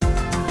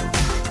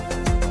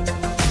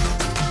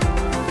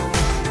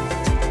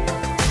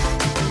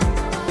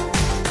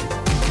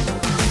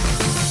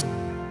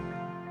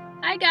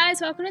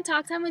guys, welcome to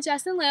Talk Time with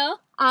Jess and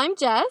Lil. I'm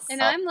Jess.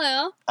 And I'm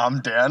Lil.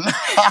 I'm Dan.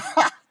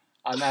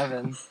 I'm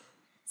Evan.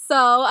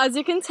 So, as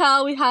you can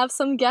tell, we have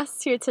some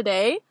guests here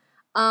today.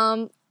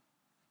 Now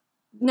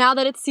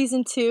that it's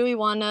season 2, we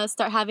want to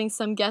start having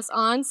some guests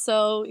on.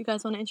 So, you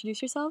guys want to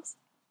introduce yourselves?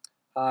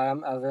 Hi,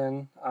 I'm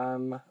Evan.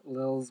 I'm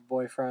Lil's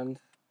boyfriend.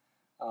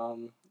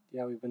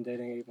 We've been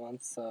dating 8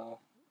 months, so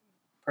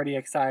pretty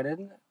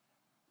excited.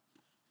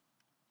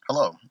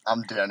 Hello,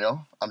 I'm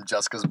Daniel. I'm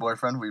Jessica's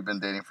boyfriend. We've been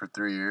dating for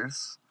 3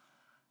 years.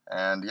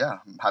 And yeah,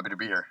 I'm happy to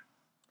be here.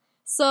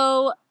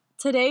 So,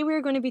 today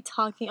we're going to be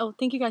talking... Oh,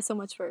 thank you guys so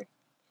much for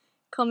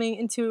coming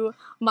into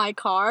my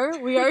car.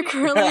 We are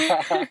currently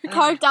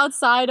parked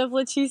outside of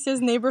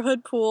Leticia's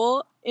neighborhood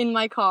pool in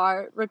my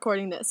car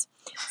recording this.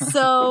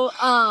 So,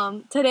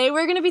 today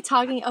we're going to be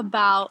talking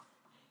about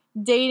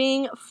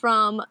dating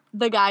from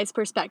the guy's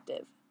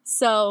perspective.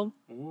 So,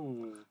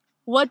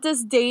 what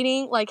does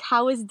dating,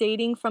 how is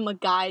dating from a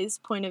guy's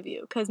point of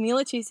view? Because me and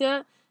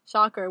Leticia,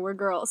 shocker, we're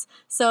girls.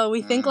 So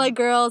we think like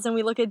girls and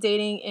we look at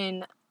dating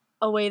in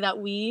a way that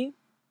we,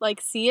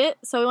 see it.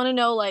 So we want to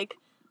know,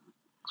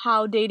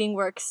 how dating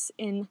works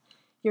in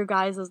your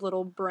guys'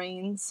 little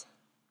brains.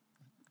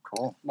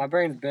 Cool. My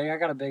brain's big. I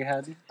got a big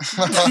head.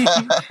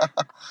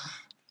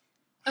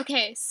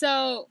 Okay,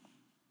 so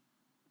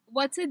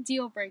what's a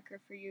deal breaker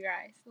for you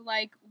guys?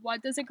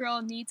 What does a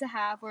girl need to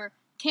have or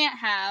can't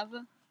have?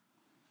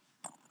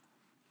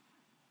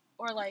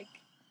 Or,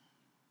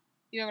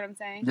 you know what I'm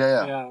saying?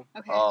 Yeah.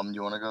 Okay.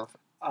 You want to go?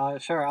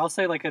 Sure. I'll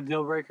say, a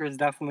deal breaker is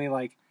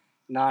definitely,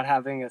 not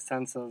having a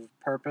sense of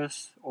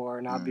purpose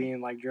or not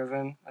being,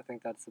 driven. I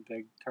think that's a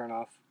big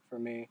turnoff for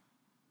me.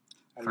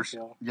 How do you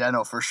feel? Yeah,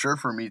 no, for sure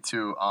for me,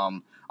 too.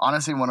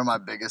 Honestly, one of my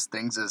biggest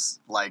things is,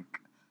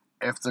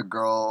 if the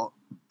girl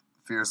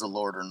fears the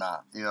Lord or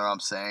not. You know what I'm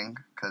saying?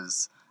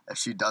 Because if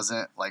she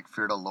doesn't,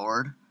 fear the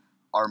Lord,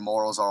 our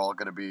morals are all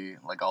going to be,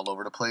 all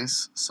over the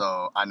place.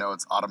 So I know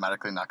it's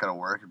automatically not going to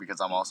work because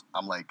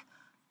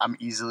I'm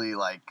easily,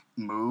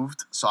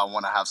 moved. So I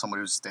want to have someone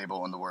who's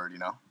stable in the word, you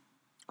know?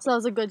 So that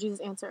was a good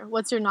Jesus answer.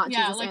 What's your not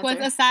Jesus answer?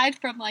 What's aside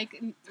from, I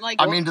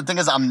mean, the thing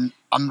is, I'm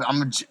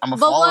a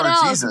follower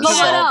of Jesus. But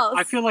what else?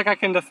 I feel like I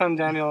can defend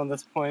Daniel on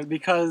this point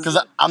because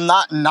I'm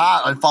not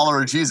a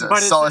follower of Jesus.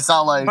 So it's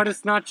not But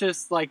it's not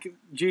just,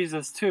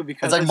 Jesus, too,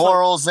 because it's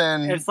morals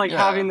and... It's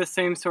having the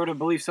same sort of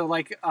belief. So,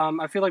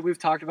 I feel like we've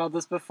talked about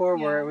this before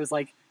where it was,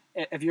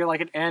 if you're,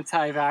 an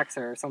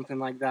anti-vaxxer or something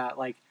like that,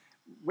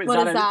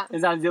 what is that?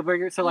 Is that a deal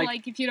breaker? So,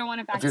 if you don't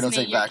want to if you don't vaccinate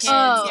take your vaccines. kids.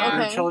 Oh, okay.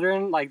 Your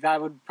children,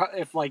 that would...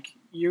 If,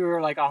 you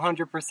were,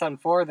 100%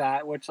 for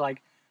that, which,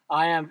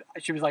 I am...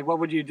 She was like, what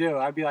would you do?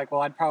 I'd be like, well,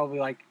 I'd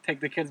probably,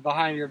 take the kids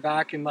behind your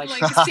back and,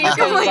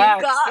 secretly.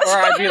 back. gosh. Or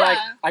I'd be like...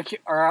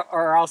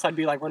 or else I'd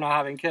be like, we're not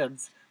having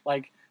kids.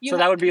 So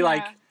that would be,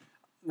 the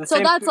So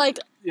same... that's,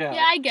 Yeah,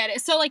 I get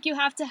it. So, you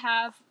have to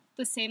have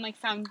the same,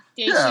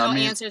 foundational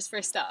answers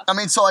for stuff. I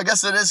mean, so I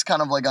guess it is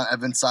kind of on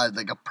Evan's side,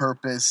 a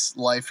purpose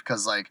life,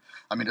 because,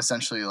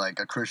 essentially,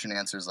 a Christian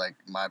answer is,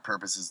 my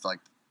purpose is,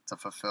 to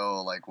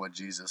fulfill, what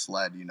Jesus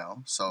led, you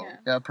know? So,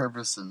 yeah,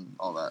 purpose and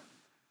all that.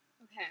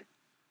 Okay.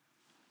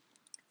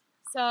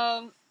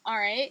 So, all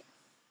right.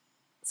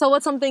 So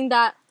what's something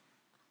that...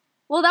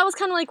 Well, that was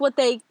kind of what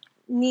they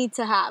need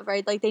to have,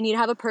 right? They need to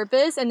have a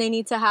purpose and they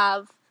need to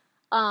have,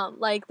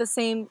 the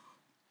same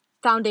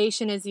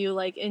foundation as you,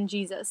 in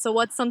Jesus. So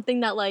what's something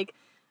that,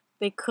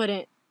 they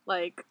couldn't,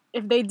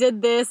 if they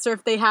did this or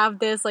if they have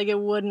this, it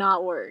would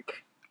not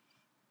work?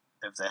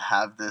 If they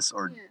have this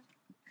or... Yeah.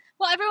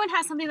 Well, everyone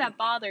has something that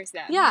bothers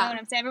them. Yeah. You know what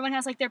I'm saying? Everyone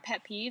has, their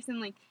pet peeves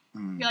and,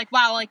 you're like,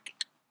 wow,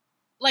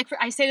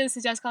 I say this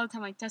to Jessica all the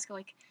time,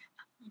 Jessica,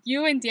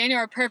 you and Daniel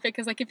are perfect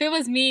because, if it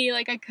was me,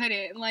 I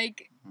couldn't.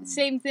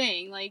 Same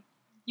thing.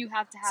 You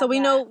have to have So we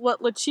that. know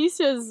what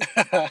Leticia's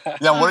Yeah,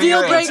 what are deal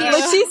your breaker...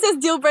 answers? Leticia's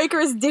deal breaker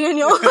is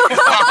Daniel. No,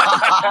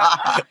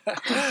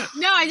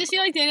 I just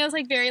feel like Daniel's,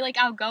 very,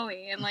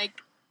 outgoing. And,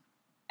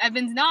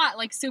 Evan's not,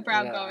 super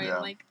outgoing.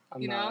 Yeah.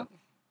 I'm you know? not.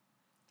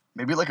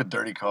 Maybe, a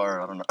dirty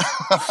car. I don't know.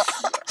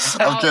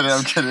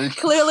 I'm kidding.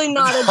 Clearly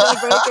not a deal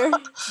breaker.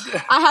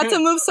 I had to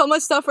move so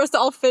much stuff for us to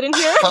all fit in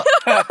here.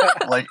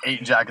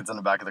 8 jackets in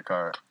the back of the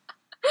car.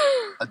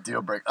 A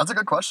deal breaker. That's a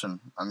good question.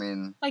 I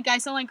mean...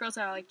 guys don't like girls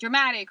that are,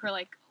 dramatic or,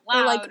 loud.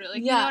 Or,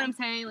 You know what I'm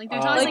saying?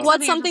 There's always,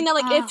 what's something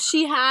that, if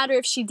she had or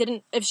if she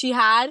didn't... If she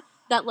had,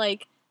 that,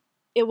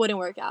 it wouldn't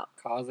work out.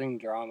 Causing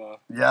drama.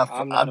 Yeah,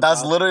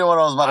 that's literally what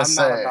I was about to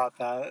say. I'm not about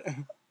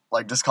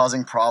that. Just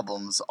causing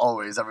problems,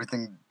 always.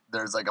 Everything,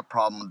 there's, a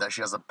problem that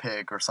she has a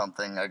pick or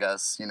something, I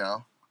guess, you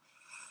know?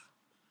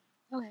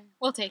 Okay,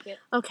 we'll take it.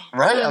 Okay.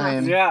 Right? Good I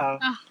enough. mean... Yeah.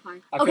 Oh,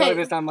 fine. I feel like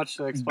there's not much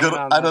to explain Good.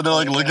 on I that. know,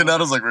 they're, looking at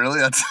us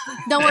really? That's...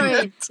 Don't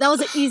worry. That was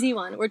an easy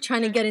one. We're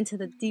trying to get into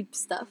the deep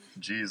stuff.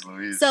 Jeez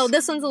Louise. So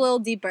this one's a little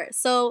deeper.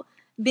 So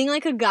being,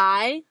 a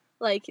guy,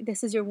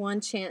 this is your one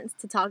chance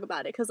to talk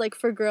about it. Because,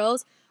 for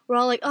girls, we're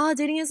all oh,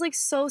 dating is,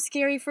 so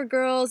scary for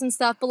girls and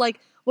stuff. But,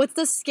 what's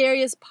the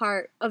scariest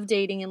part of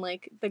dating in,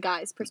 the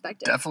guy's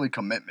perspective? Definitely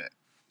commitment.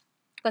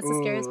 That's the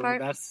scariest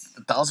part? That's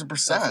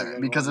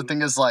 1,000%. Because the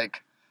thing is,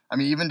 I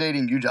mean, even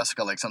dating you,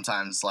 Jessica, like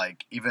sometimes,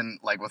 like even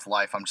like with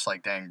life, I'm just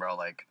like, dang, bro,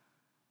 like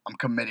I'm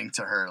committing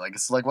to her. Like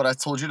it's like what I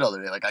told you the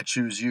other day. Like I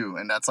choose you,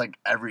 and that's like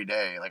every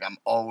day. Like I'm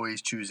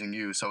always choosing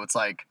you. So it's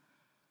like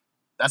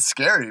that's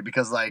scary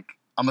because like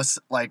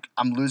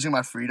I'm losing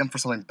my freedom for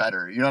something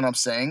better. You know what I'm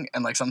saying?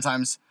 And like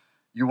sometimes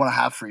you want to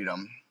have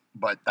freedom,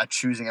 but that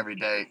choosing every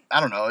day, I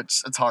don't know.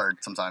 It's hard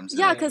sometimes.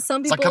 Yeah, because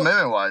some It's people. like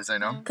commitment wise, I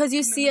know. Because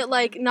you see it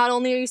like not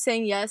only are you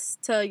saying yes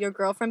to your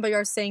girlfriend, but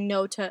you're saying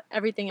no to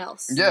everything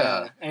else.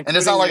 Yeah, and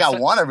it's not like I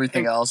want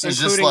everything else. It's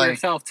just including like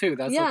yourself too.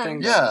 That's Yeah. the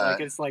thing. Yeah.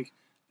 Like it's like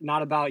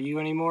not about you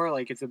anymore.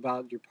 Like it's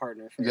about your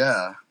partner. First.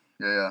 yeah.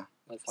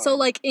 That's So hard.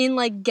 like in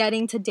like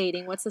getting to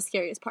dating, what's the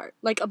scariest part?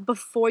 Like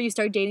before you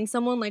start dating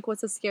someone, like what's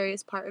the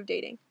scariest part of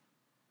dating?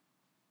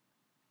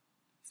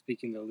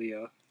 Speaking to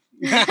Leo.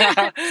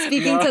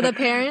 Speaking to the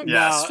parent?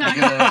 Yeah,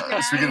 No.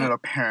 speaking to the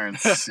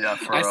parents, yeah,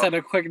 for I real. said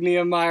a quick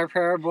Nehemiah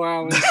prayer, boy.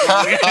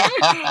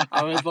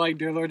 I was like,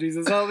 dear Lord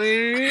Jesus, help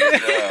me.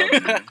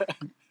 Yeah,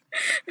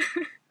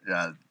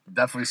 yeah,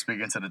 definitely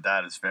speaking to the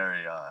dad is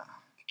very,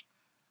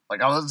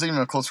 like I was even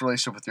in a close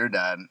relationship with your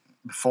dad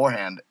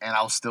beforehand, and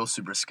I was still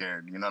super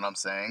scared, you know what I'm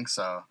saying?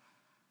 So,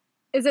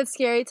 Is it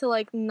scary to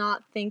like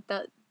not think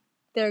that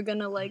they're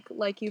gonna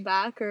like you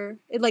back, or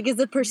like is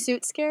the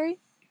pursuit scary?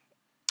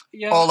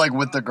 Yeah. oh, like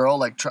with the girl,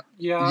 like,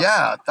 Yeah.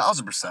 yeah,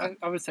 1000%.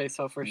 I would say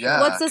so for sure. Yeah.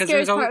 What's the 'Cause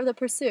scariest there's part of the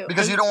pursuit?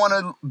 Because you don't want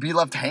to be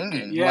left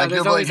hanging. Yeah, like, there's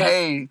you'll be like, always that-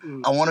 hey,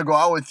 I want to go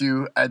out with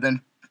you, and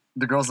then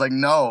the girl's like,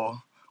 no,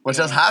 which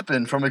has Yeah.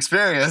 happened from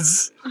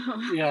experience.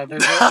 Yeah,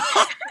 there's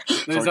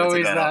There's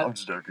always I'm that.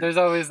 just joking. There's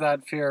always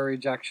that fear of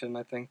rejection.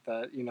 I think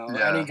that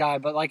Yeah. any guy,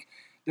 but like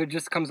there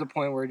just comes a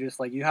point where just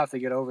like you have to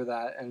get over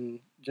that and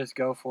just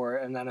go for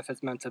it. And then if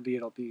it's meant to be,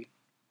 it'll be.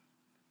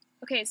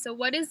 Okay, so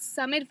what is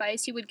some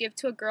advice you would give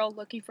to a girl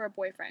looking for a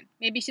boyfriend?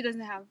 Maybe she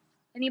doesn't have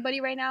anybody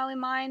right now in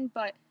mind,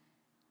 but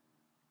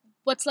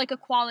what's like a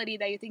quality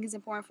that you think is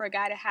important for a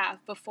guy to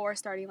have before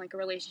starting like a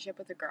relationship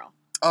with a girl?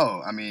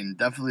 Oh, I mean,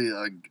 definitely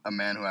a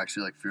man who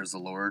actually like fears the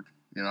Lord.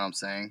 You know what I'm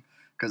saying?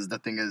 Because the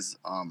thing is,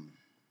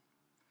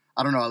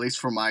 I don't know. At least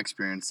from my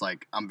experience,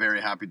 like I'm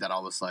very happy that I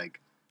was like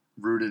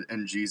rooted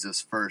in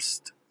Jesus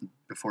first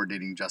before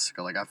dating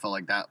Jessica. Like I felt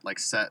like that like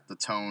set the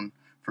tone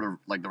for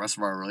like the rest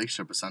of our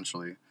relationship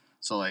essentially.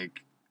 So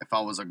like if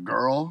I was a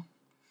girl,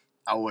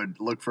 I would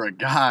look for a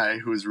guy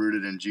who is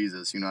rooted in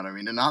Jesus. You know what I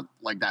mean? And not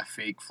like that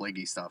fake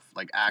flaky stuff.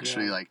 Like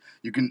actually, Yeah. like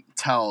you can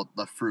tell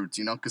the fruits.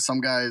 You know, because some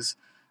guys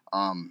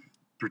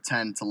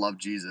pretend to love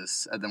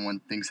Jesus, and then when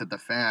things hit the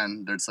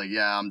fan, they're just like,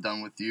 yeah, I'm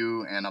done with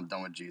you, and I'm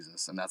done with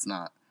Jesus, and that's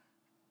not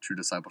true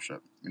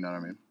discipleship. You know what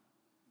I mean?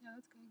 Yeah,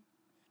 that's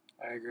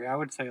good. I agree. I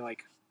would say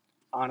like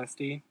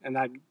honesty, and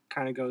that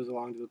kind of goes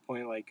along to the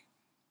point like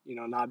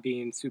not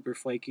being super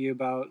flaky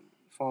about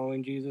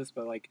following Jesus,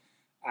 but like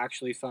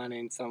actually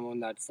finding someone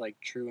that's like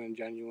true and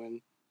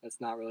genuine. That's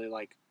not really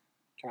like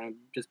trying to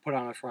just put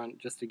on a front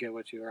just to get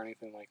with you or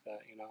anything like that.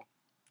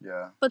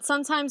 Yeah. But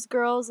sometimes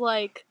girls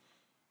like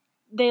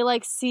they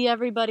like see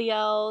everybody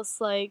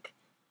else like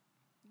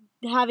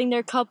having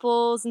their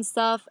couples and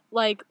stuff.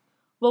 Like,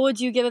 what would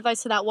you give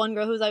advice to that one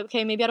girl who's like,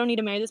 okay, maybe I don't need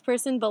to marry this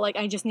person, but like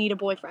I just need a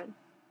boyfriend?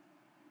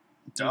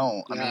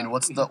 Don't. I Yeah. mean,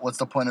 what's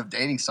the point of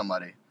dating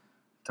somebody?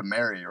 To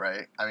marry,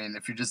 right? I mean,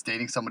 if you're just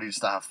dating somebody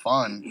just to have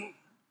fun,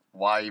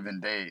 why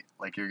even date?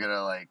 Like you're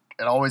gonna like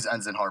it always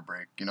ends in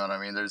heartbreak. You know what I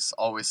mean? There's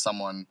always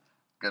someone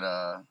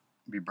gonna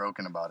be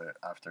broken about it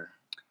after.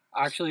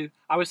 Actually,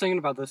 I was thinking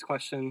about this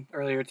question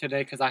earlier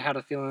today because I had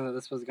a feeling that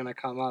this was going to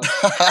come up.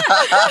 Evan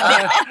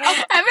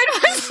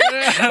was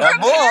That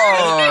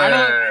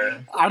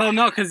boy. I don't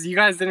know because you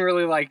guys didn't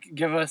really like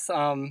give us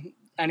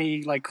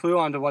any like clue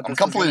onto what I'm this was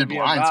completely gonna be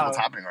blind to about. what's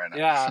happening right now.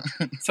 Yeah.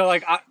 So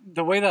like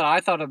the way that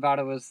I thought about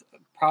it was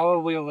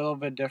probably a little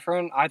bit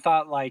different. I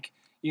thought like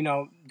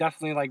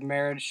definitely like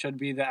marriage should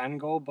be the end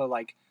goal, but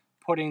like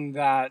putting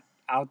that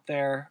out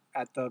there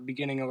at the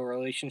beginning of a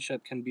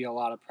relationship can be a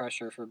lot of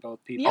pressure for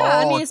both people. Yeah,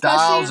 I Oh, mean,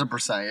 especially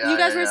 1000%. Yeah. you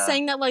guys yeah, were yeah.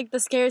 saying that like the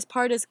scariest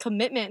part is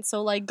commitment.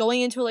 So like going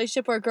into a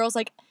relationship where a girl's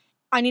like,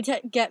 I need to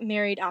get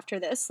married after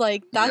this.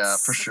 Like Yeah,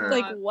 that's for sure.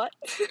 like what?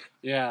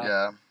 Yeah.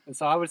 Yeah. And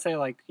so I would say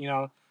like,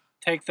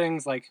 take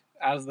things like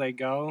as they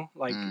go,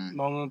 like Mm.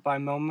 moment by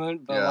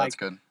moment, but Yeah, that's like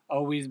good.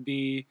 always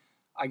be,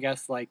 I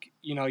guess, like,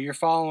 you're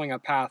following a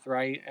path,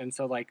 right? And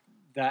so like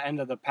the end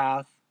of the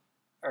path,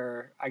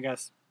 or I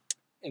guess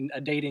in a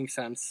dating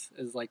sense,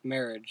 is like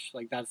marriage.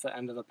 Like that's the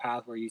end of the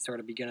path where you sort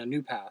of begin a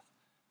new path.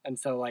 And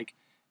so like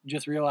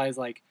just realize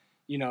like,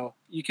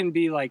 you can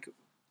be like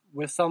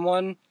with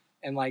someone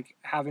and like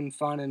having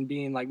fun and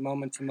being like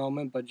moment to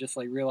moment, but just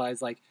like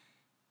realize like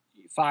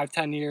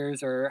 5-10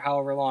 years or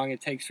however long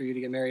it takes for you to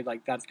get married,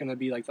 like that's going to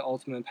be like the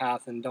ultimate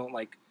path, and don't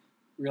like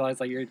realize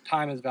like your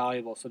time is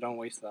valuable, so don't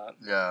waste that.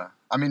 Yeah.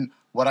 I mean,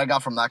 what I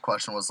got from that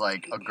question was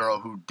like a girl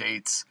who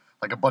dates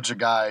like a bunch of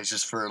guys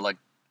just for like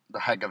the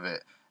heck of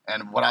it.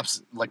 And what I'm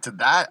like to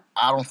that,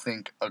 I don't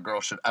think a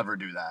girl should ever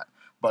do that.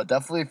 But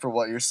definitely for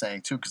what you're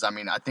saying too, because I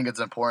mean, I think it's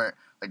important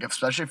Like,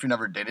 especially if you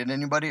never dated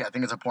anybody, I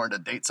think it's important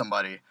to date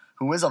somebody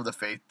who is of the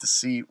faith to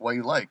see what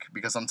you like.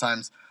 Because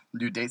sometimes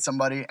you date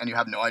somebody and you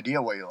have no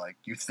idea what you like.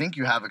 You think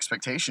you have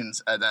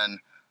expectations, and then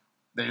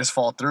they just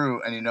fall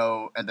through, and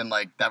and then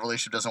like that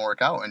relationship doesn't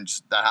work out, and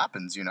just that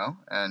happens,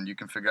 and you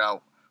can figure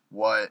out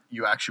what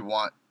you actually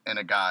want in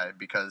a guy,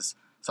 because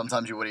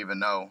sometimes you wouldn't even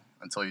know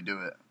until you do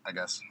it, I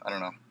guess. I don't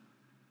know.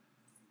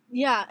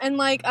 Yeah, and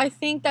like I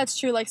think that's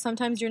true. Like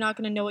sometimes you're not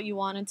gonna know what you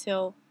want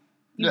until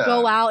you Yeah.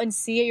 go out and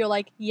see it. You're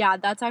like, yeah,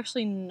 that's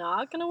actually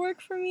not gonna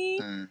work for me.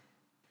 Mm.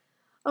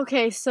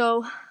 Okay,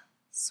 so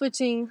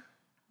switching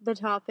the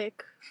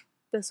topic.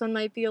 This one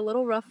might be a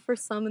little rough for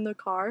some in the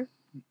car.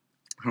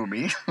 Who,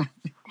 me?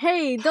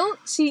 Hey, don't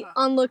cheat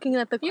on looking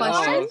at the You are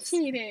questions.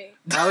 cheating.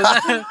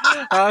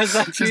 How is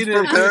that She's cheating?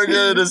 preparing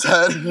it in his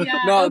head. Yeah.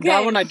 No, Okay.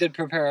 that one I did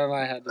prepare in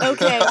my head.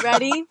 Okay,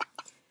 ready?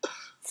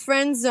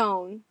 Friend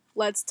zone.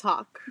 Let's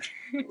talk.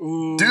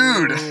 Ooh.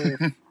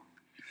 Dude.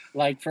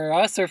 Like for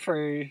us or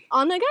for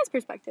On the guy's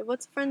perspective,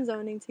 what's friend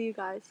zoning to you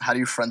guys? How do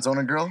you friend zone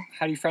a girl?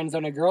 how do you friend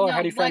zone a girl or No,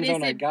 how do you friend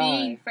zone a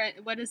guy?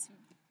 What is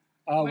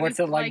What's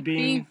it like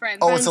being? friends?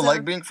 Oh, Friend it's zone.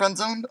 like being friend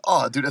zoned?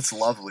 Oh, dude, it's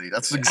lovely.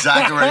 That's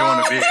exactly where you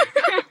want to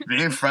be.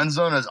 Being friend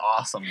zoned is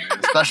awesome,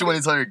 dude. Especially when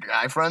you tell your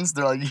guy friends,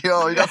 they're like,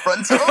 yo, you got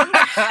friend zoned?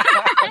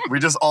 We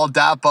just all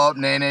dap up,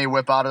 nay,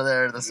 whip out of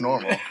there. That's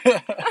normal.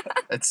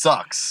 It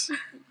sucks.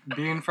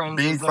 Being friends.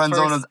 Being is the friend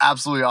zoned first- is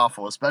absolutely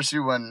awful, especially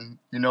when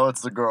you know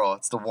it's the girl,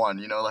 it's the one.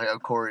 Like how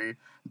Corey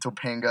and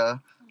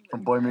Topanga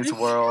from Boy Meets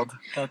World.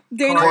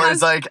 Daniel Corey's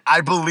has, like,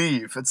 I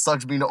believe. It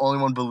sucks being the only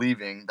one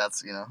believing.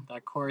 That's,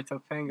 That Corey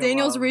Topanga.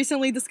 Daniel's love.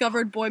 recently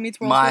discovered Boy Meets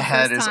World my for the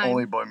head first is time.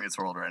 only Boy Meets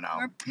World right now.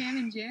 Or Pam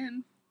and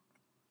Jim.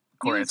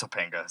 Corey and Yes.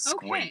 Topanga is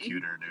way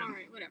cuter, dude. All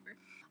right,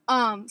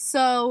 whatever.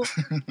 So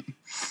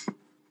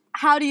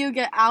how do you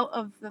get out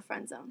of the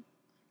friend zone?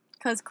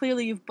 Because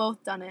clearly you've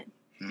both done it.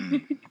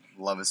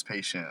 Love is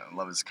patient.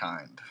 Love is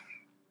kind.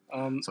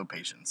 So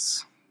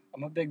patience.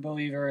 I'm a big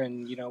believer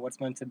in what's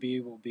meant to be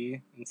will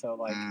be, and so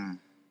like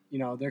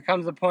Mm. there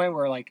comes a point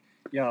where like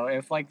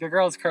if like the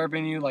girl's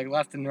curbing you like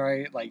left and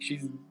right, like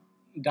she's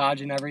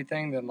dodging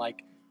everything, then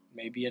like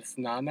maybe it's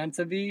not meant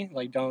to be.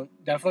 Like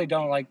definitely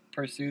don't like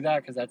pursue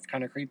that because that's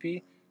kind of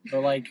creepy.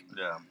 But like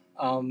Yeah.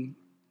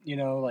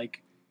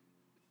 like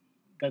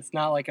that's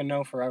not like a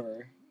no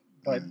forever.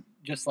 But Mm.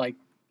 just like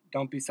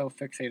don't be so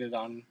fixated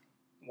on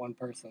one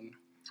person.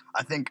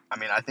 I think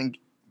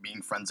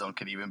being friend zoned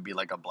could even be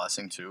like a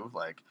blessing too.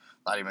 Like,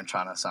 not even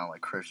trying to sound like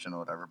Christian or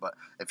whatever, but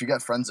if you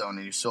get friend zoned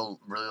and you still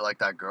really like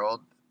that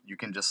girl, you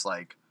can just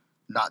like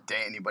not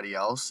date anybody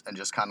else and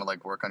just kind of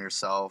like work on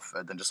yourself.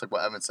 And then just like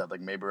what Evan said,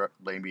 like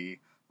maybe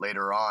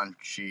later on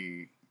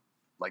she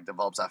like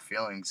develops that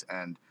feelings,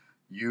 and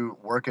you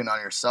working on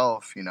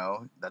yourself,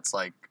 that's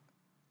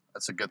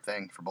a good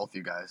thing for both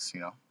you guys,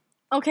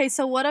 Okay,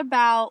 so what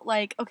about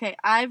like, okay,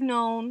 I've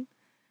known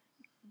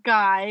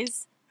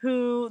guys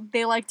who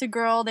they liked a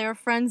girl, they were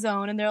friend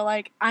zone, and they're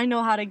like, I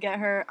know how to get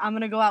her. I'm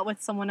gonna go out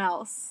with someone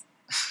else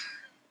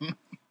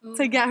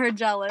to get her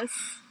jealous.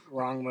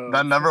 Wrong move.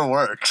 That never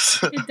works.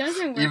 It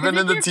doesn't work. Even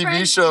 'Cause in the if you're TV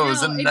friends-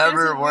 shows, no, it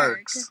never doesn't work.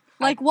 works.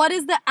 Like, what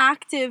is the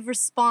active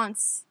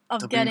response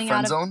of To being getting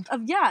out friend-zoned?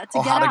 of yeah, to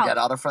Oh, get how out? to get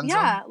out of friend zone?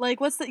 Yeah, like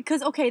what's the?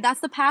 Because okay, that's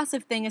the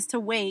passive thing is to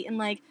wait and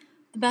like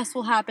the best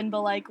will happen.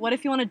 But like, what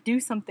if you want to do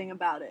something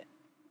about it?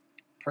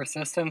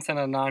 Persistence in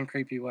a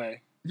non-creepy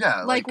way.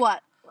 Yeah. Like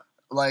what?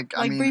 Like,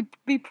 I Like mean,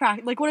 be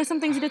practical. Like what are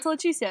some things you did to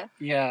Leticia?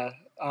 Yeah.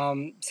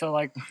 So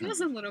like, It was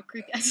a little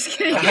creepy. I'm just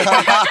kidding.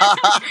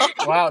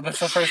 wow, that's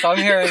the first I'm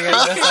hearing it.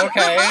 That's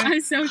okay.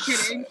 I'm so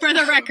kidding. For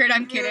the record,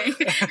 I'm kidding.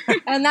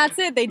 And that's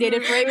it. They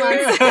dated for 8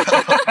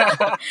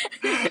 months.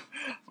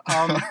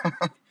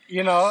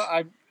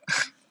 I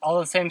all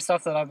the same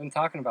stuff that I've been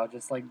talking about,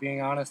 just like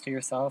being honest to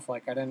yourself.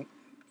 Like I didn't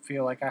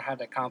feel like I had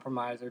to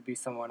compromise or be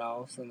someone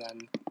else. And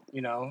then,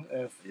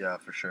 if yeah,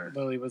 for sure.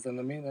 Lily was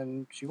into me,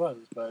 then she was.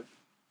 But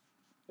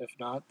if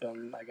not,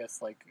 then I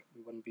guess like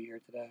we wouldn't be here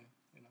today.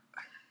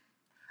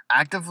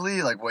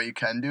 Actively, like what you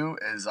can do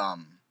is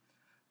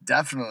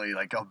definitely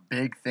like a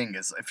big thing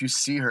is if you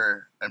see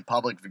her in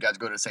public, if you guys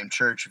go to the same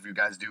church, if you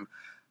guys do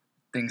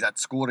things at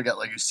school together,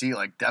 like you see,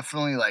 like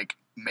definitely like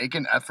make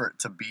an effort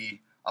to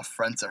be a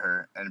friend to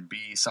her and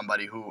be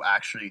somebody who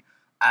actually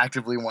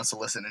actively wants to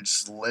listen and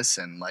just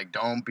listen. Like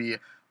don't be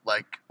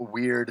like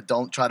weird,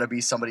 don't try to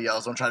be somebody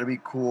else, don't try to be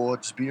cool,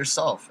 just be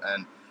yourself.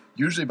 And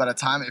usually by the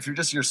time, if you're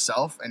just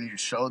yourself and you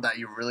show that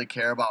you really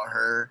care about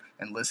her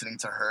and listening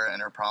to her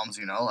and her problems,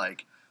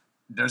 like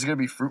there's gonna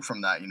be fruit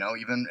from that,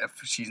 even if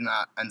she's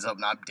ends up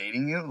not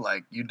dating you,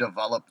 like you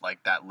develop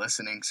like that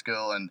listening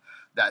skill and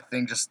that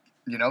thing, just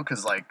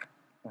because like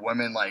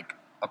women like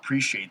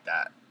appreciate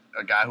that,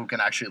 a guy who can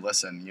actually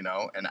listen,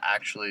 and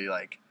actually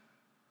like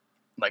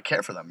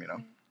care for them,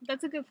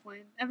 That's a good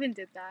point. Evan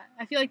did that.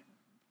 I feel like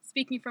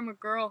speaking from a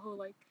girl who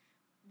like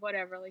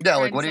whatever, like Yeah,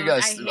 like what do you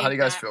friend guys zone, how do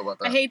you guys that. feel about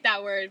that? I hate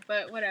that word,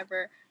 but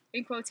whatever.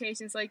 In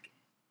quotations, like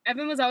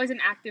Evan was always an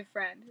active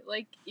friend.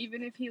 Like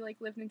even if he like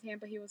lived in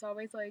Tampa, he was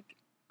always like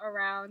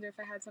around. Or if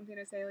I had something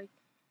to say, like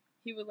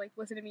he would like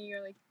listen to me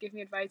or like give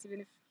me advice,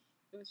 even if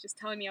was just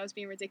telling me I was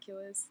being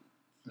ridiculous.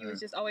 He Mm. was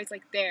just always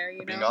like there, you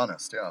know. Being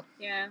honest, yeah.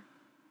 Yeah.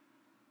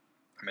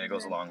 I mean, it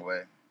goes a long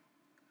way.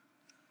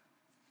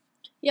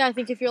 Yeah, I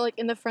think if you're like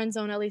in the friend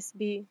zone, at least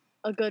be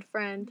a good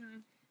friend.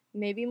 Mhm.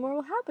 Maybe more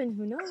will happen.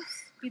 Who knows?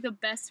 Be the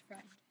best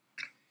friend.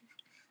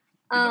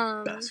 Be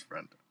the best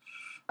friend.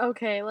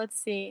 Okay, let's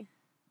see.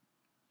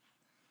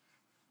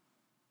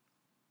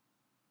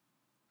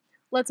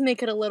 Let's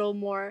make it a little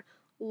more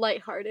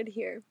lighthearted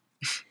here.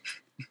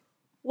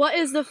 What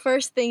is the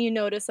first thing you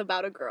notice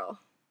about a girl?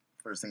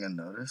 First thing I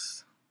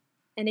noticed.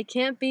 And it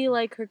can't be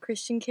like her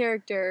Christian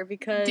character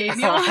because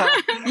Daniel.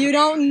 you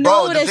don't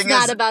Bro, the notice thing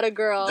that is- about a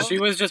girl. She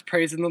was just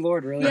praising the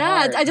Lord really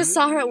Yeah, hard. I just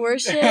saw her at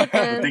worship. The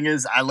And thing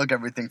is, I look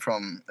everything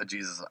from a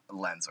Jesus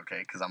lens, okay?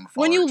 Because I'm a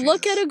follower when you of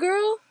look Jesus. at a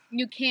girl,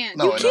 You can't.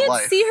 No, you in a can't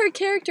life. see her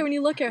character when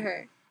you look at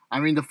her. I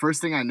mean, the first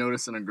thing I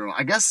notice in a girl,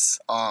 I guess,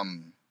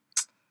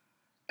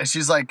 is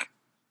she's like,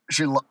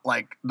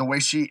 like the way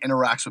she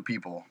interacts with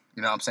people.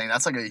 You know what I'm saying?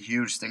 That's like a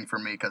huge thing for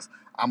me because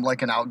I'm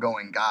like an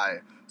outgoing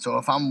guy. So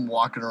if I'm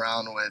walking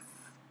around with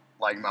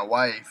like my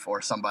wife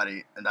or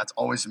somebody and that's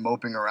always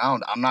moping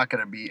around, I'm not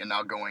gonna be an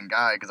outgoing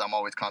guy because I'm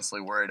always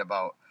constantly worried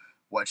about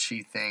what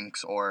she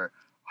thinks or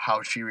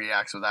how she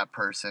reacts with that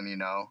person. You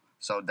know.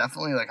 So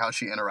definitely like how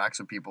she interacts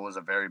with people is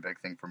a very big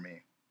thing for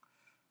me.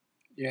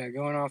 Yeah,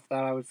 going off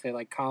that, I would say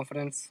like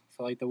confidence.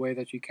 So like the way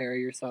that you carry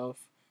yourself,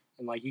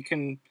 and like you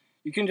can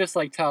just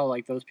like tell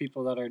like those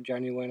people that are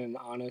genuine and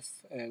honest,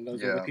 and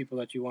those are the Yeah. people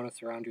that you want to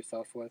surround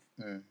yourself with.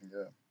 Yeah.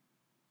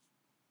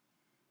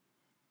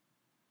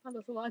 That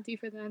was a lot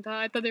deeper than I thought.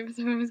 I thought there was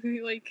someone who was going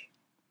to be like...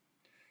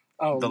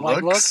 Oh, The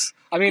like looks.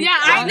 I mean, Yeah,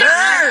 I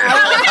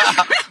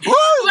Nerd! Woo!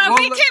 When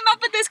we Well, came up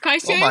with this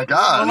question... Oh my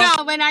god.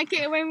 No,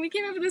 when we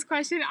came up with this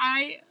question,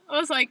 I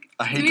was like,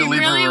 I hate do to we leave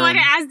really the want to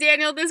room. ask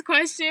Daniel this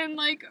question?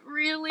 Like,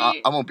 really? I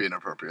won't be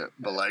inappropriate,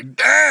 but like,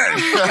 dang!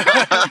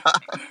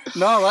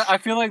 No, I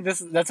feel like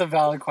that's a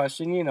valid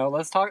question. You know,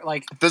 let's talk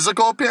like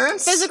Physical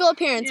appearance? Physical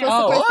appearance. Yeah. What's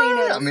the Oh. first thing you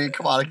What? notice? I mean,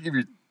 come on, I can give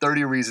you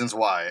 30 reasons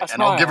why. a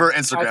And I'll give her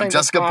smile. I Instagram, think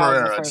Jessica the smile is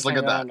the Pereira. first Just look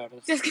thing at I that.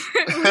 noticed.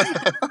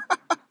 Just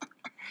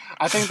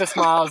I think the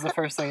smile is the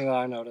first thing that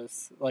I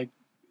notice. Like,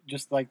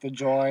 just like the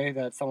joy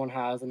that someone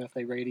has, and if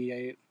they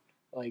radiate,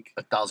 like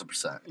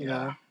 1,000%. you Yeah.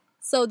 know.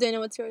 So,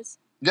 Daniel, what's yours?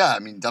 Yeah, I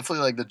mean,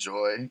 definitely like the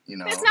joy, you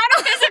know. It's not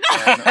a physical.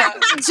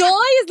 And,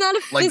 Joy is not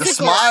a like the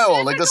physical.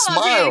 smile, like the Physical,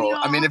 smile. Daniel.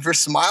 I mean, if you're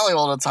smiling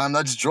all the time,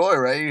 that's joy,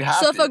 right? You're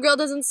happy. So if a girl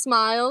doesn't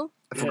smile,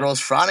 If a girl's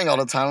frowning all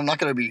the time, I'm not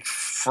gonna be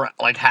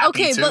like happy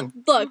okay, too.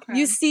 but look, Okay.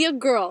 you see a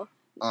girl.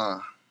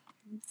 Uh,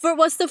 For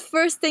what's the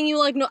first thing you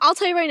like? No, I'll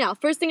tell you right now.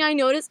 First thing I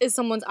notice is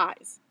someone's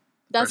eyes.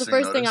 That's First the thing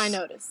you first thing I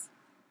notice?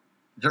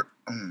 notice.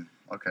 you're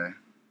okay.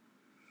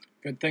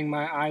 Good thing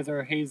my eyes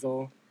are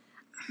hazel.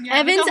 Yeah,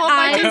 Evan's with a whole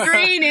bunch of eyes-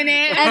 green in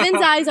it.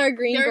 Evan's eyes are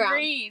green They're brown.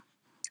 green.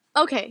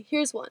 Okay,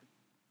 here's one.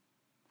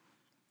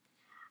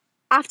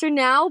 After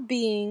now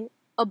being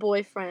a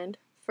boyfriend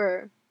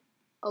for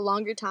a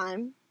longer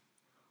time,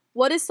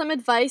 what is some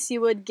advice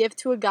you would give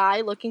to a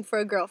guy looking for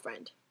a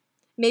girlfriend?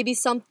 Maybe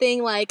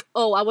something like,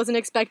 oh, I wasn't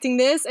expecting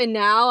this and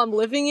now I'm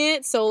living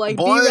it, so like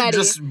Boy, be ready.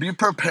 just be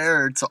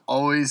prepared to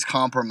always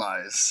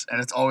compromise,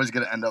 and it's always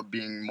gonna end up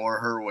being more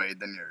her way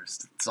than yours.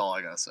 That's all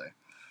I gotta say.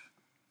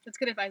 That's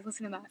good advice.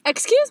 Listen to that.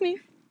 Excuse me.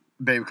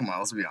 Babe, come on,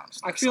 let's be honest.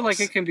 I feel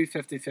like it can be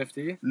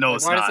 50-50. No, Like,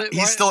 it's why does not. it-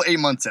 He's why- still 8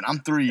 months in. I'm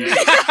 3 years.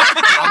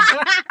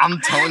 I'm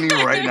telling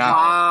you right now.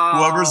 Wow.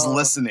 Whoever's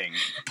listening,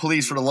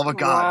 please, for the love of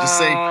God, just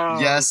say Wow.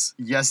 yes,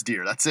 yes,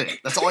 dear. That's it.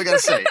 That's all I gotta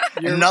say.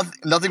 You're- And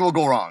nothing will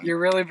go wrong. You're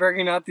really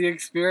bringing out the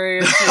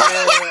experience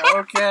here.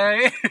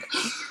 Okay.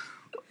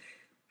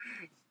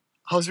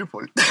 How's your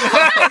point?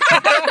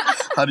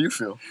 How do you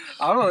feel?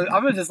 I'm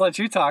gonna just let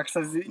you talk.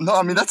 Since No,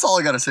 I mean that's all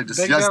I gotta say. Just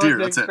Big yes, man dear.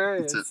 with That's the it.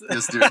 That's it.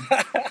 experience.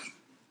 Yes, dear.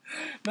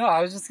 No,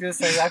 I was just gonna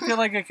say I feel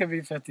like it could be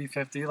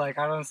 50-50. Like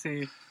I don't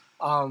see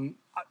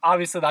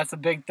obviously that's a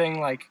big thing,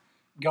 like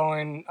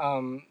going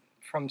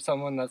from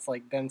someone that's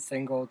like been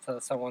single to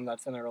someone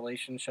that's in a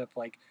relationship.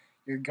 Like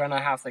you're gonna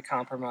have to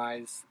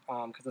compromise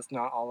because it's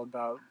not all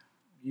about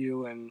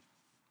you and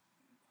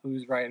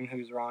who's right and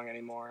who's wrong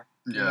anymore.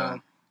 You Yeah.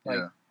 know? Like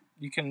Yeah.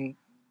 you can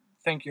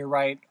think you're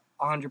right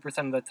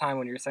 100% of the time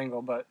when you're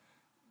single, but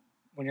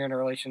when you're in a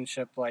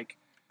relationship, like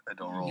I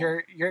don't roll.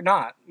 you're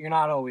not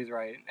always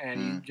right, and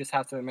you Mm. just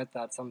have to admit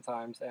that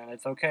sometimes, and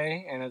it's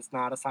okay, and it's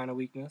not a sign of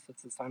weakness,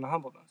 it's a sign of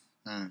humbleness.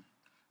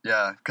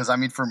 Yeah, because I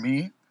mean, for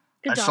me,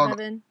 Good I job, struggle-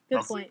 Evan. Good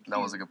that point.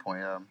 was a good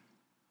point. Yeah.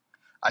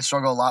 I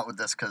struggle a lot with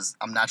this because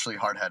I'm naturally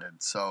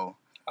hard-headed. So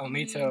Oh,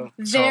 me too.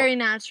 Very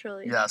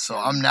naturally. yeah, so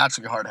I'm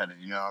naturally hard-headed.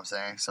 You know what I'm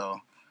saying?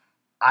 So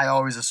I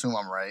always assume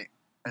I'm right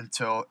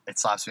until it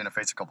slaps me in the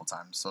face a couple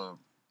times. So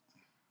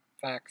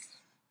Facts.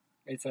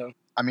 Me too.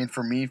 I mean,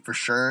 for me, for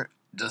sure,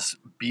 just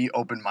be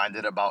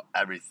open-minded about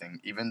everything.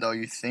 Even though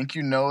you think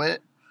you know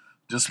it,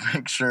 just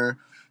make sure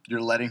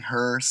you're letting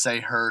her say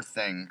her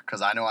thing.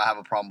 Because I know I have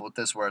a problem with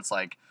this where it's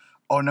like,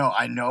 oh no,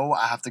 I know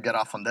I have to get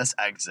off on this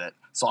exit,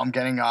 so I'm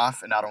getting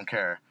off and I don't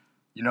care.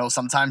 You know,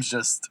 sometimes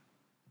just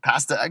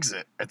pass the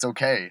exit. It's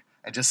okay.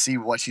 And just see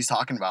what she's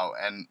talking about.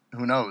 And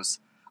who knows?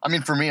 I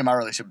mean, for me in my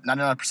relationship,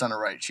 99% are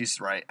right. She's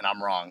right, and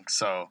I'm wrong.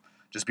 So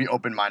just be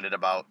open-minded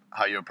about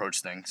how you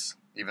approach things,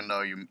 even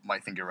though you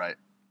might think you're right.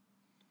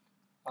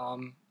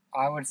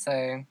 I would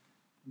say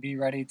be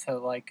ready to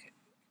like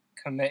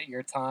commit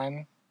your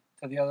time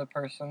to the other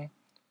person.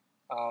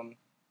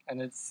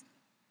 And it's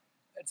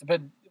a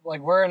bit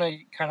like we're in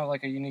a kind of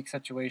like a unique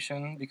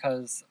situation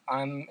because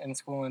I'm in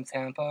school in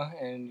Tampa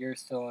and you're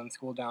still in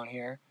school down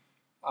here.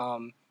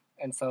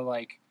 And so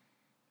like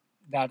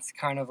that's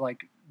kind of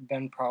like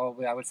been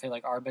probably I would say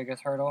like our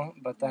biggest hurdle,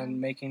 but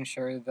then making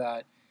sure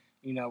that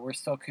we're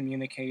still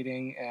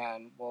communicating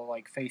and we'll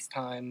like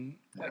FaceTime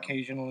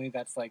occasionally.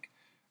 That's like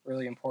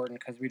really important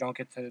because we don't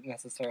get to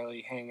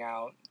necessarily hang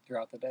out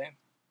throughout the day.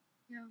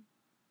 Yeah,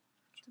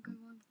 that's a good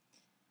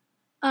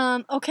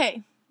one.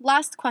 Okay,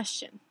 last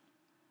question.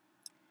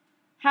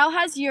 How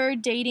has your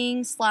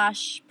dating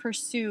 /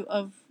 pursuit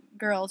of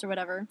girls or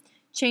whatever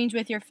changed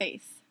with your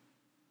faith?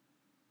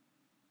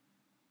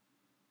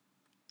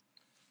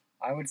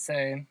 I would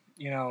say,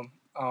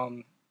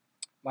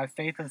 my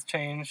faith has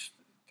changed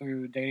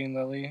through dating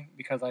Lily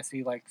because I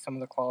see like some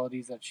of the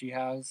qualities that she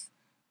has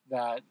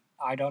that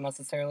I don't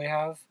necessarily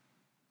have,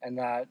 and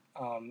that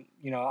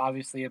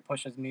obviously it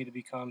pushes me to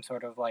become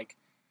sort of like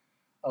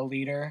a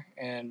leader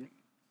and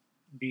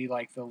be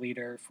like the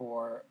leader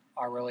for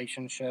our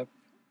relationship,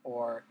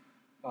 or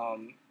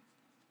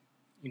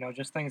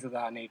just things of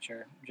that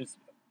nature. Just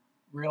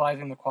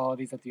realizing the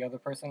qualities that the other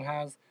person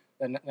has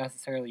that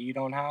necessarily you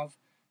don't have,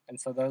 and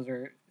so those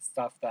are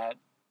stuff that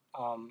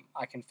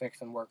I can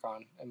fix and work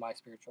on in my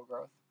spiritual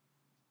growth.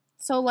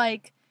 So,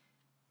 like,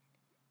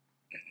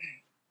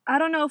 I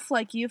don't know if,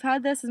 like, you've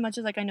had this as much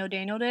as, like, I know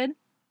Daniel did,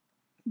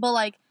 but,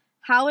 like,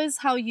 how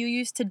you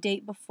used to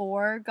date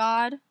before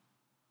God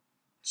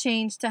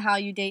changed to how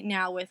you date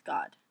now with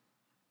God?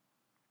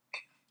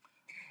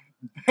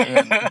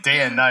 Day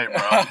and night,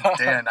 bro.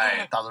 Day and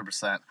night,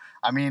 1,000%.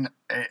 I mean,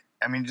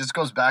 it just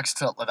goes back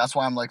to, that's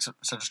why I'm, like, such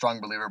a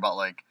strong believer about,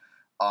 like,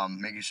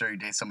 making sure you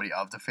date somebody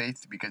of the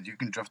faith, because you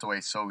can drift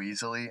away so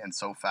easily and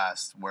so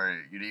fast where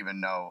you didn't even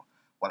know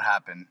what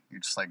happened. You're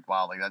just like,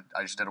 wow, like that,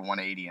 I just did a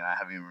 180 and I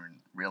haven't even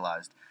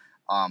realized.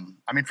 I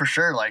mean, for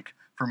sure, like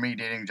for me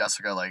dating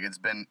Jessica, like it's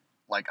been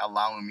like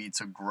allowing me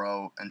to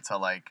grow and to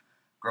like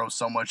grow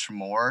so much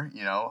more,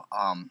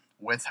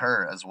 with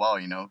her as well,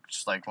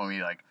 just like when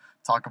we like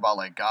talk about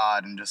like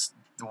God and just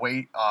the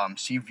way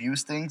she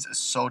views things is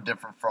so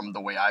different from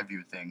the way I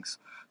view things.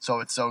 So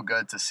it's so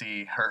good to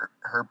see her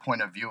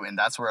point of view, and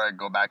that's where I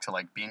go back to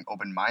like being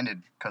open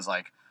minded, because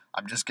like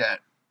I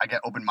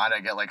get open minded,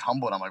 I get like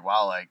humbled. I'm like,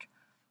 wow, like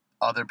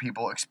other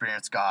people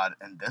experience God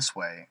in this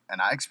way, and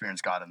I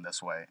experience God in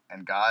this way,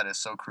 and God is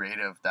so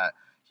creative that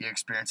He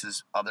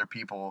experiences other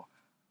people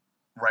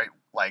right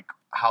like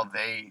how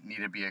they need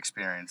to be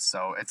experienced.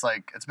 So it's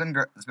like it's been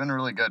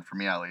really good for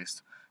me at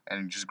least,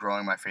 and just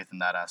growing my faith in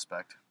that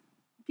aspect.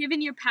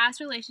 Given your past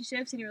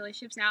relationships and your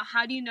relationships now,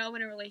 how do you know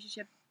when a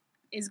relationship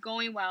is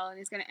going well and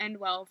is going to end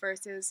well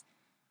versus,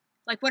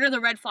 like, what are the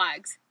red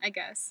flags, I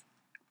guess?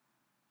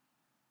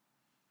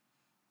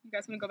 You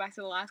guys want to go back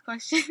to the last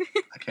question?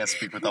 I can't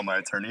speak without my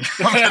attorney.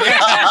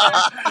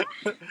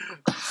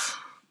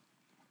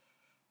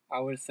 I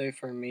would say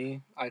for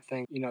me, I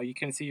think, you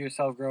can see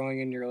yourself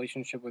growing in your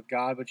relationship with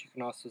God, but you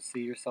can also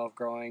see yourself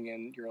growing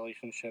in your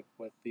relationship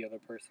with the other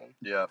person.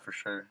 Yeah, for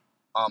sure.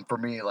 For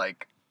me,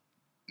 like,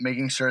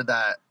 making sure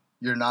that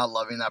you're not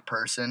loving that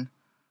person,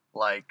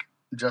 like,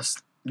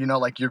 just,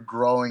 like you're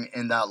growing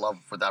in that love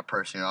with that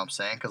person, you know what I'm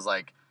saying? Because,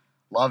 like,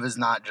 love is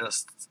not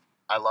just,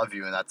 I love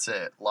you and that's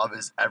it. Love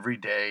is every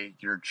day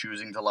you're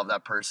choosing to love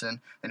that person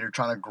and you're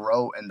trying to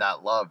grow in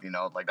that love,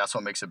 like, that's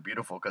what makes it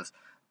beautiful, because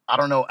I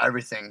don't know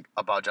everything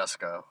about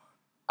Jessica.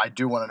 I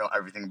do want to know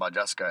everything about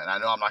Jessica, and I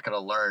know I'm not going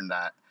to learn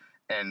that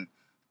in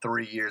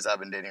 3 years I've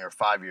been dating her,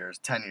 5 years,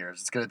 10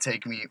 years. It's going to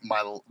take me my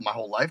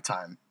whole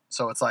lifetime.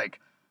 So it's like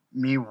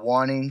me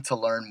wanting to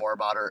learn more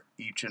about her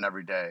each and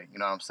every day. You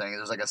know what I'm saying?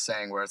 There's like a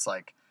saying where it's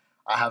like,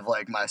 I have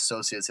like my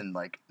associates in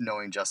like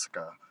knowing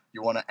Jessica.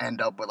 You want to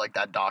end up with like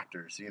that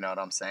doctors, you know what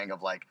I'm saying?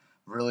 Of like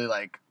really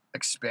like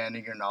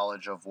expanding your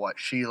knowledge of what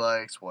she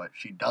likes, what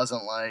she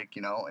doesn't like,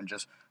 and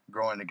just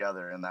growing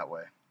together in that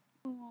way.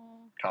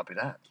 Aww. Copy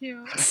that.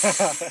 Cute.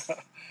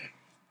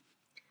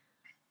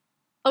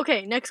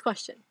 Okay, next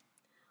question.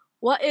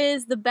 What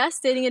is the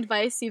best dating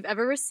advice you've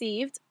ever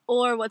received,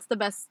 or what's the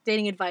best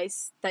dating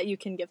advice that you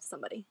can give to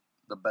somebody?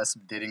 The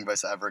best dating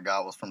advice I ever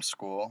got was from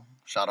school.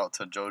 Shout out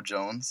to Joe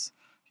Jones.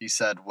 He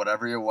said,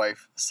 whatever your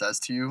wife says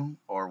to you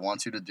or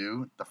wants you to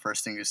do, the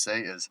first thing you say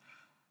is,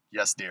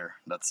 yes, dear.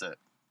 That's it.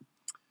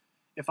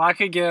 If I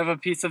could give a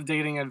piece of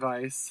dating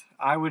advice,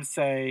 I would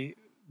say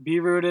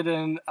be rooted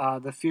in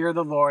the fear of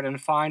the Lord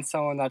and find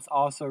someone that's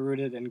also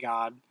rooted in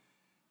God.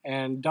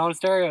 And don't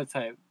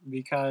stereotype,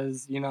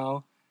 because,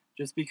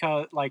 just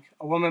because, like,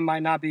 a woman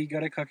might not be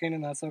good at cooking,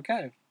 and that's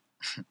okay.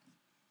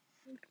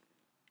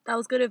 That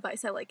was good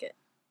advice. I like it.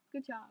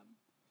 Good job.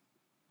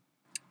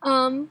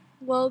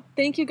 Well,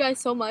 thank you guys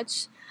so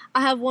much.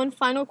 I have one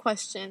final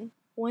question.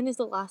 When is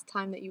the last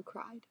time that you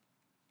cried?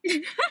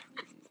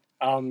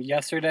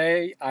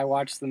 Yesterday I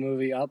watched the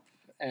movie Up,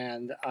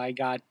 and I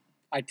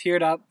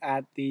teared up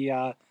at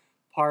the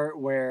part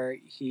where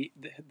the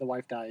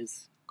wife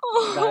dies.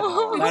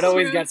 That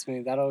always true. gets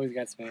me. That always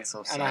gets me.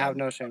 So and I have sad.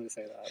 no shame to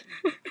say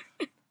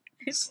that.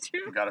 It's true.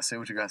 You gotta say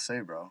what you gotta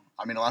say, bro.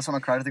 I mean, the last time I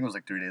cried, I think it was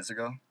like 3 days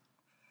ago.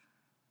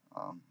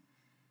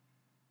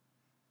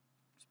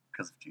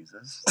 Because of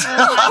Jesus.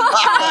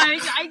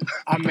 I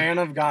A man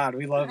of God.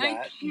 We love I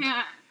that.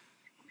 can't.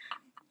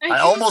 I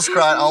almost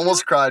cried. I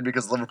almost cried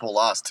because Liverpool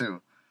lost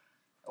too.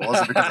 It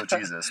wasn't because of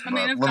Jesus, A but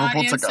man of God Liverpool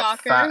and took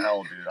soccer. a fat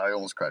L, dude. I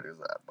almost cried because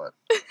of that. But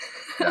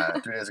yeah,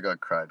 3 days ago I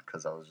cried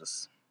because I was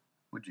just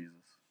with Jesus.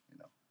 You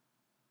know.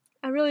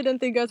 I really didn't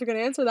think you guys were gonna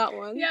answer that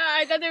one. Yeah,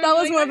 I thought they were That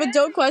was like, more of a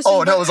joke question.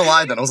 Oh no, it was a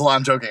lie then. It was a lie.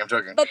 I'm joking. I'm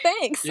joking. But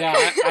thanks. Yeah,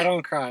 I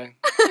don't cry.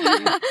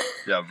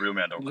 Yeah, real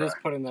man don't cry. Just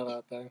putting that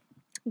out there.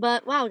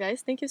 But wow,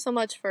 guys, thank you so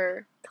much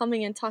for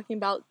coming and talking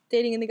about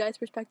dating in the guy's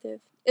perspective.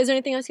 Is there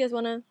anything else you guys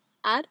want to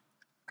add?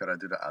 Could I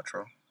do the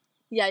outro?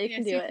 Yeah, you Yes,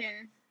 can do you it.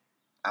 can.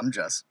 I'm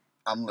Jess.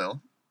 I'm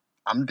Lil.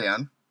 I'm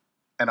Dan.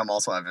 And I'm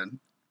also Evan.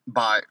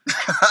 Bye.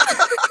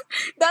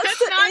 That's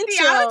the not intro.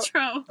 the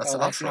outro. That's Oh, the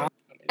that's outro. not-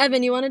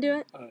 Evan, you want to do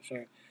it? Oh,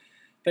 sure.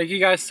 Thank you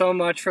guys so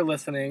much for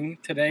listening.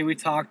 Today we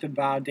talked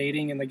about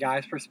dating in the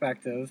guy's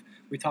perspective.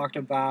 We talked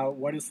about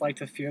what it's like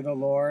to fear the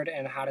Lord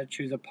and how to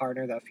choose a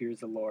partner that fears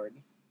the Lord.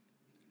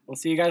 We'll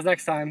see you guys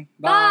next time.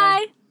 Bye.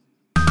 Bye.